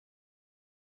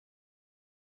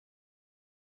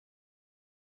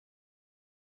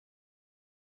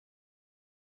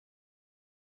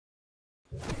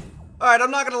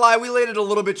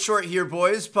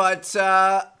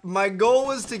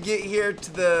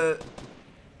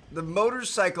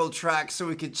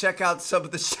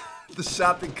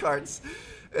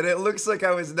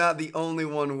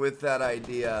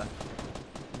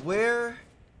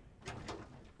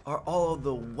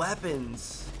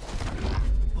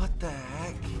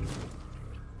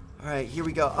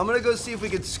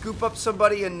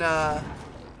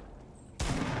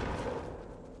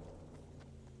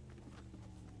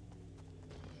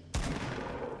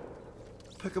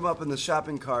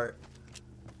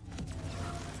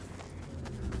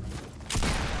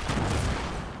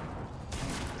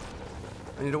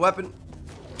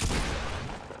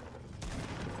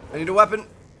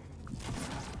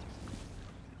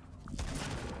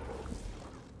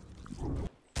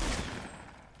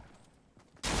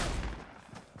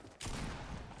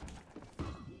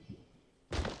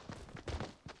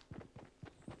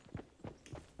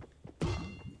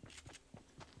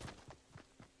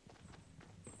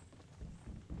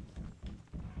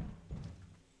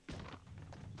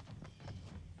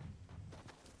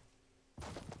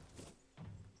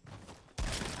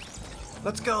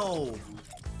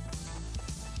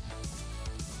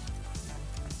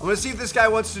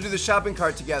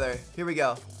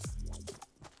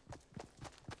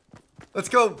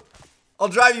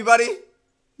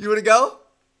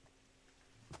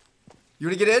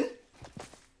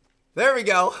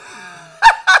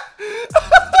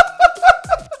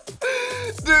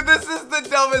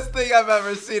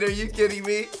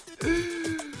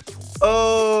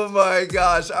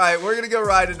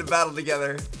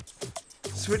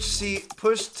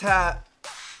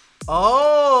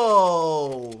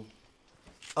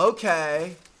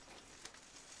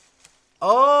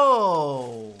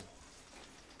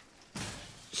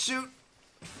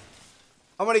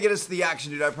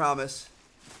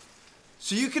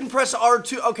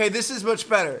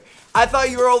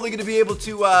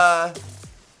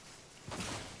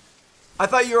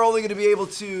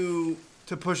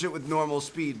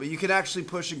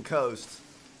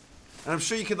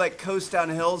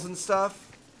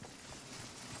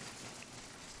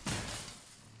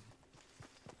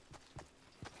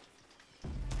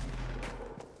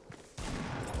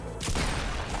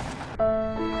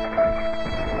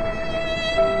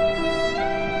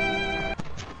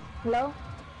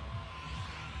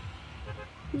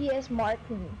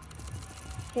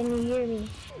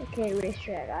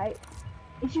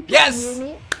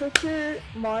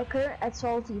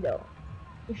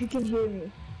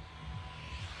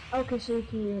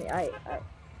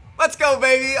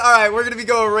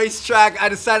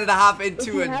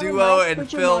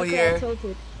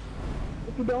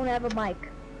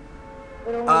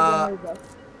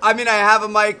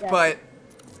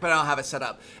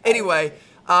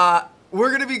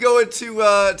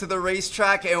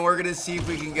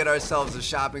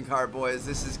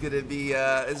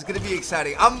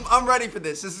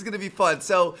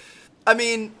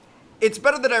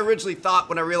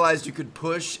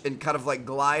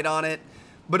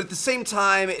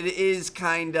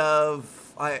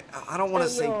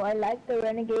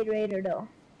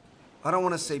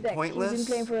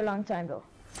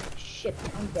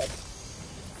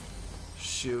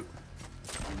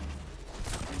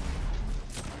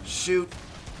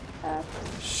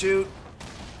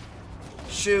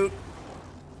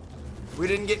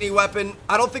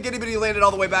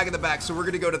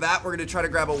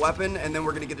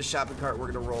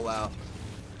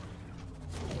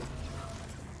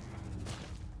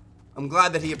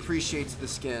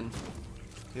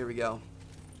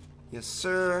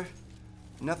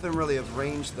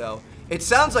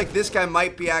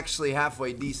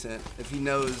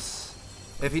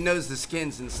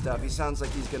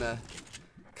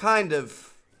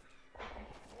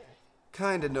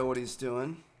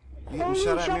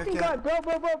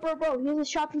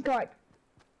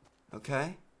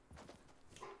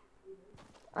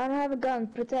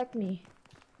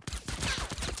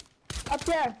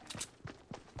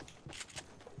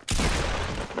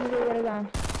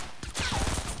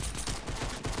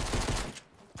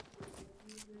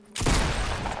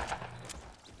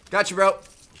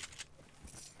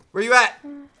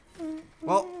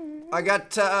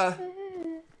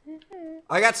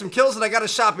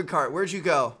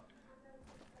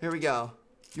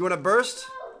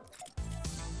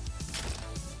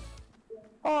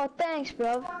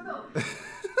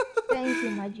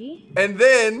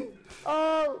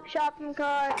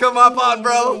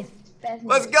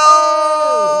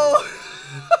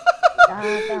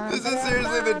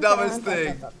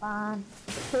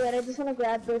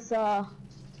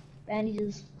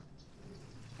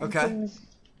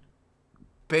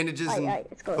bandages and... Alright,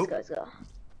 let's go, let's go.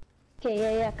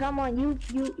 Okay, yeah, come on, you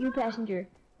passenger.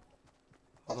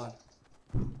 Hold on.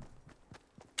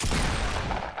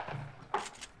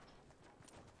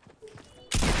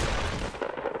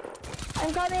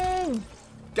 I'm coming!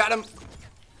 Got him.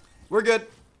 We're good.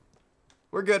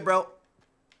 We're good, bro.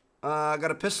 I got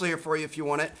a pistol here for you if you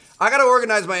want it. I gotta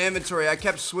organize my inventory. I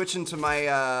kept switching to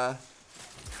my,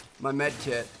 my med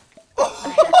kit.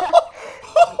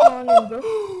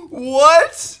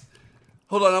 What?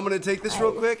 Hold on, I'm gonna take this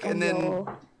real quick and then...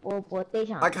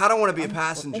 I kinda wanna be a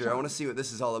passenger. I wanna see what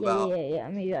this is all about. Yeah,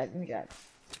 let me drive.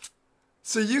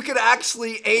 So you can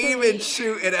actually aim and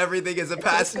shoot at everything as a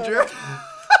passenger?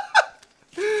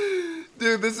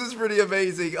 Dude, this is pretty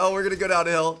amazing. Oh, we're gonna go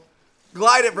downhill.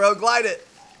 Glide it, bro, glide it.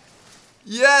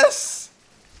 Yes!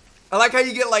 I like how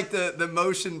you get like the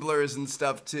motion blurs and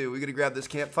stuff too. We gonna grab this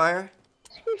campfire?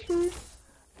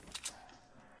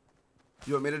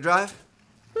 You want me to drive?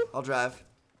 I'll drive.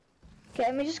 Okay,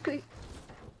 let me just quick.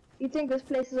 You think this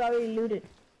place is already looted?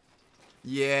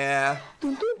 Yeah.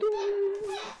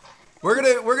 We're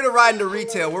gonna ride into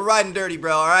retail. We're riding dirty,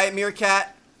 bro. All right,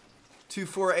 Meerkat.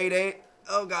 2488.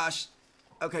 Oh gosh.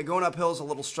 Okay, going uphill's a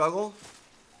little struggle.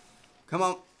 Come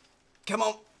on. Come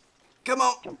on. Come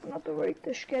on. Jumping out the right,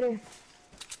 this getter.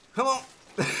 Come on.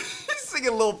 He's singing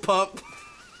a little pump.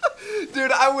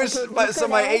 Dude, I wish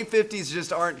my A50s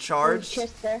just aren't charged.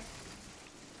 Chest there.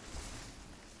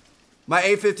 My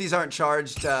A50s aren't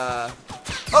charged. Oh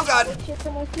god. Oh, shit,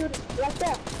 someone shoot it. Right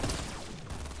there.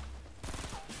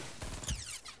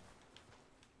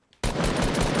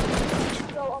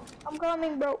 Bro, I'm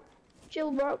coming, bro.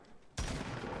 Chill, bro.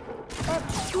 Up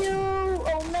you,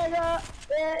 Omega.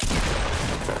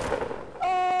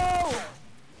 Oh!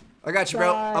 I got you,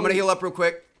 bro. I'm gonna heal up real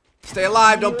quick. Stay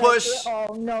alive, don't push.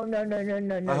 Oh, no.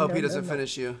 I hope he doesn't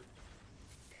finish you.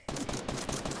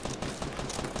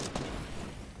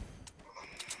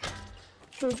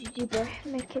 GG, bro.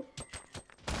 Make it.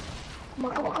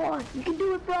 Come on. You can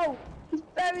do it, bro. He's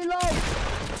very low.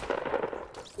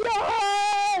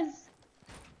 Yes!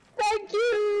 Thank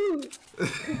you!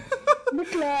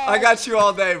 I got you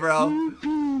all day, bro. You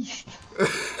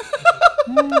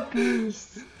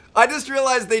beast. I just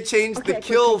realized they changed the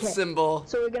kill symbol.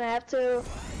 So we're gonna have to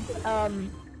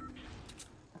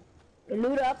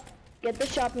loot up, get the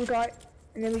shopping cart,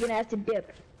 and then we're gonna have to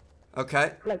dip.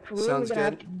 Okay. Like for real, Sounds we're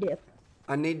gonna good. have to dip.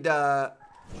 I need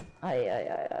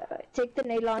Take the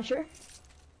nade launcher.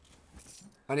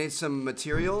 I need some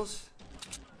materials.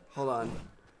 Hold on.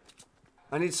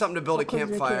 I need something to build a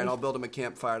campfire, and I'll build him a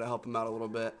campfire to help him out a little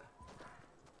bit.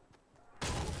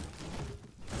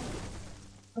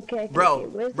 Okay, bro,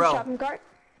 where's the shopping cart?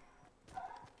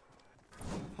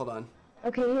 Hold on.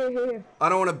 Okay, here. I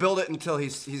don't want to build it until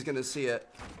he's gonna see it.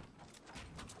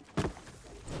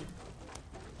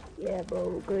 Yeah,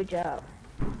 bro, good job.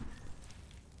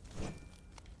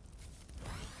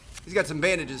 He's got some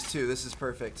bandages too. This is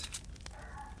perfect.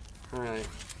 All right.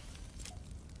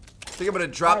 I think I'm gonna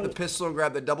drop the pistol and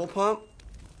grab the double pump.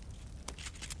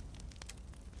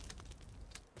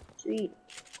 Sweet.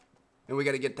 And we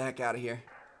gotta get the heck out of here.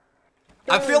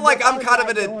 I feel like I'm kind of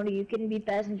at a... You can be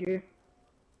passenger.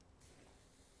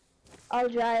 I'll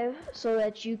drive so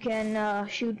that you can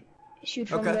shoot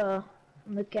from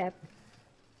the cap.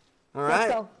 All right.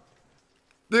 Let's go.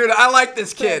 Dude, I like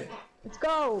this kid. Let's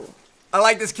go. I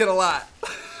like this kid a lot.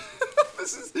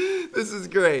 This is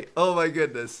great. Oh my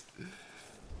goodness.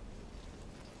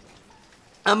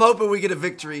 I'm hoping we get a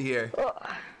victory here.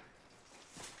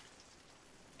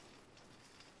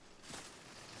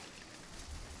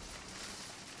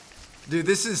 Dude,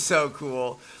 this is so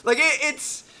cool. Like,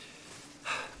 it's...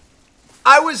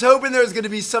 I was hoping there was going to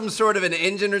be some sort of an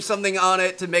engine or something on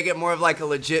it to make it more of like a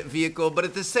legit vehicle. But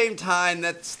at the same time,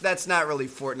 that's not really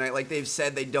Fortnite. Like they've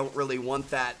said, they don't really want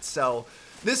that. So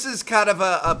this is kind of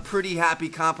a pretty happy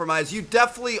compromise. You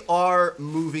definitely are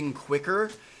moving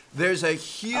quicker. There's a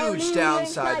huge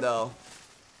downside, though.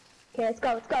 Okay, let's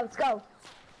go.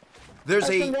 There's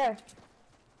from there.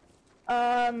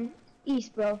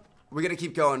 East, bro. We gotta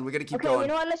keep going. We gotta keep going. Okay, you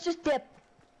know what? Let's just dip.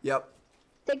 Yep.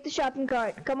 Take the shopping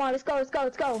cart. Come on, let's go.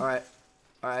 All right.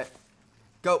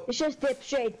 Go. Let's just dip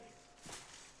straight.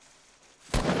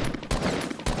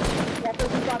 Yeah, throw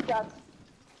some pop shots.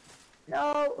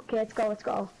 No. Okay, let's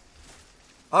go.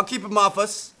 I'll keep them off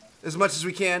us as much as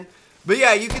we can. But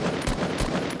yeah, you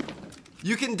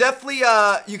can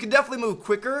definitely move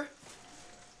quicker.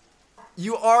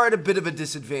 You are at a bit of a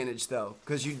disadvantage though,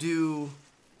 because you do.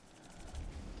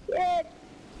 Yeah.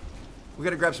 We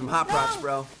gotta grab some hot rocks,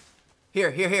 bro.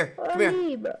 Here. Come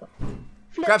here. Bro.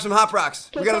 Grab some hot rocks.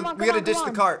 Okay, We gotta ditch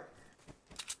the cart.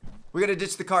 We gotta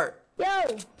ditch the cart.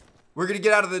 Yo! We're gonna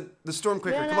get out of the storm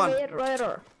quicker. Come on. Right.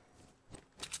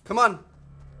 Come on.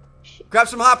 Grab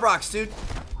some hop rocks, dude.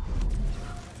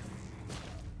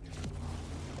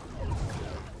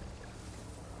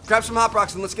 Grab some hop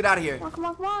rocks and let's get out of here. Come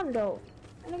on, though.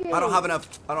 I don't have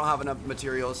enough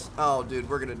materials. Oh, dude,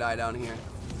 we're gonna die down here.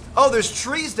 Oh, there's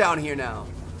trees down here now.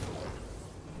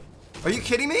 Are you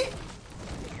kidding me?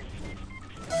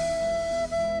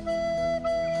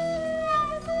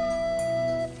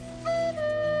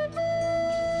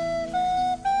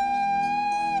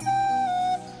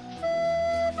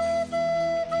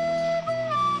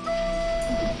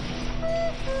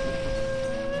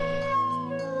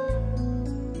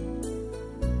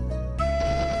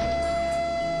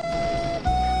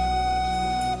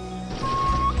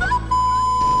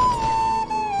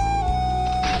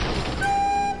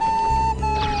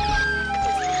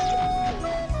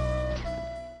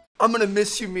 I'm gonna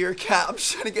miss you, Meerkat. I'm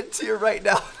trying to get to you right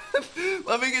now.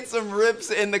 Let me get some rips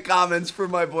in the comments for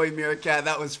my boy Meerkat.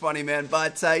 That was funny, man.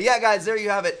 But yeah, guys, there you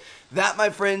have it. That,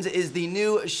 my friends, is the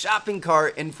new shopping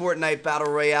cart in Fortnite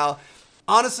Battle Royale.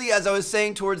 Honestly, as I was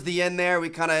saying towards the end there,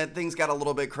 things got a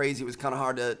little bit crazy. It was kind of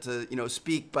hard to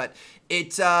speak, but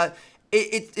it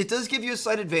does give you a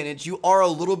slight advantage. You are a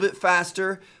little bit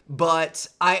faster, but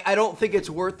I don't think it's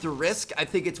worth the risk. I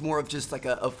think it's more of just like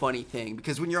a funny thing,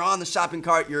 because when you're on the shopping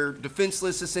cart, you're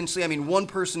defenseless essentially. I mean, one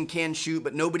person can shoot,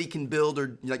 but nobody can build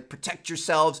or like protect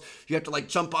yourselves. You have to like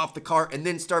jump off the cart and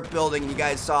then start building. You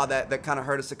guys saw that kind of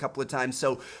hurt us a couple of times.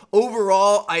 So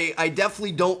overall, I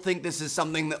definitely don't think this is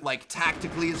something that like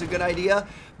tactically is a good idea,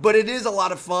 but it is a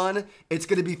lot of fun. It's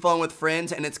going to be fun with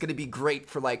friends, and it's going to be great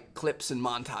for like clips and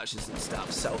montages and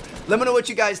stuff. So let me know what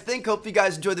you guys think. Hope you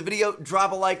guys enjoyed the video.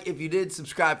 Drop a like if you did,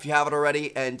 subscribe if you haven't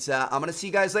already, and I'm going to see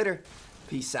you guys later.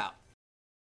 Peace out.